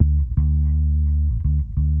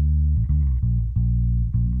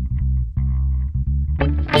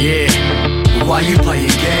Yeah, why you playing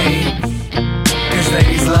games? Cause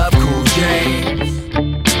ladies love cool James.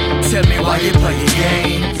 Tell me why you playing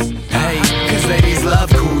games? Hey, cause ladies love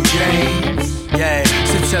cool James. Yeah,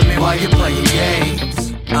 so tell me why you playing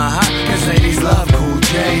games? Cause ladies love cool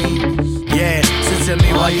James. Yeah, so tell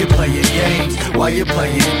me why you playing games? Why you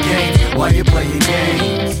playing games? Why you playing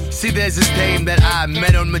games? See, there's this dame that I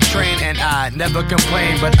met on my train, and I never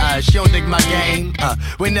complain, but she don't think my game.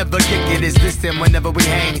 We never kick it, it's distant whenever we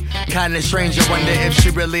hang. Kinda strange, I wonder if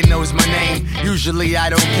she really knows my name. Usually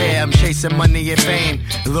I don't care, I'm chasing money and fame.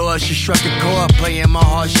 Lord, she struck a chord, playing my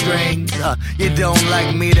heartstrings. You don't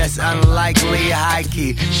like me, that's unlikely, high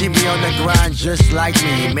key. She be on the grind just like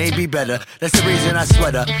me, maybe better. That's the reason I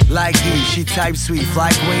sweat her like he. She type sweet,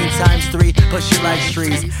 fly queen ×3, but she likes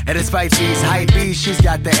trees. And despite these hype beats, she's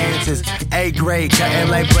got the answers. A grade, cutting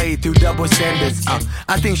like blade through double standards.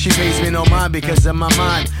 I think she pays me no mind because of my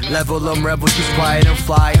mind. Level, I'm rebel, she's quiet and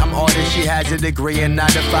fly. I'm artist, she has a degree and 9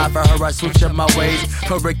 to 5. For her, I switch up my ways.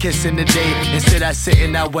 For a kiss in the day, instead I sit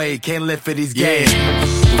in that way. Can't live for these games.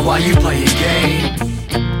 Why you playing games?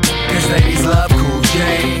 Cause ladies love cool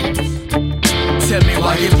James. Tell me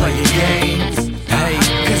why you playing games? Hey,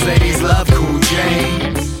 cause ladies love cool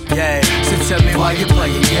James. Yeah, so tell me why you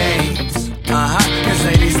playing games? Cause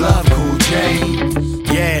ladies love cool James.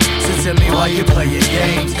 Yeah, so tell me why you playing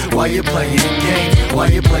games? Why you playing games? Why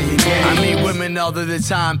you playing games? I meet women all of the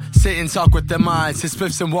time, sit and talk with their minds. His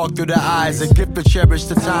flips and walk through their eyes, a gift to cherish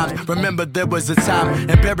the times. Remember there was a time,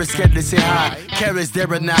 embarrassed, scared to say hi. Carrots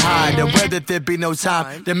there in the high, aware that there'd be no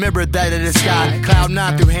time. The mirror that in the sky, cloud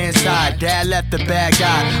 9 through hand side. Dad left the bad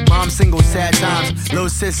guy, mom single sad times. Little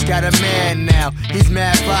sis got a man now, he's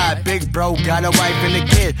mad fly. Big bro got a wife and a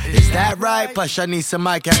kid, is that right? Plus I need some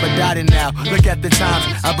Mike Aphrodite now. Look at the times,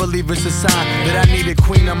 I believe it's a sign that I need a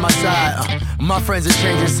queen on my side. My friends are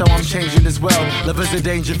changing, so I'm changing as well. Love is a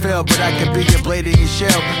danger field, but I can be a blade in your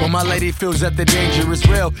shell. When my lady feels that the danger is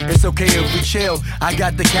real, it's okay if we chill. I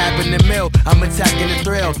got the cap in the mill, I'm attacking the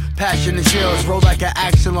thrill. Passion and chills, roll like an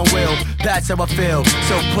axle on wheel. That's how I feel,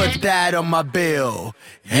 so put that on my bill.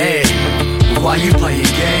 Hey, why you playing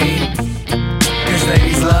games? Cause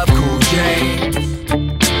ladies love cool James.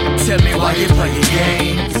 Tell me why you playing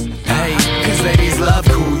games? Hey, cause ladies love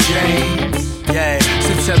cool James. Yeah,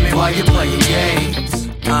 so tell me why you playing games?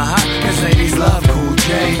 Cause ladies love cool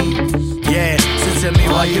James. Yeah, so tell me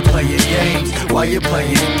why you playing games? Why you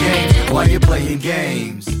playing games? Why you playing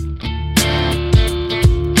games?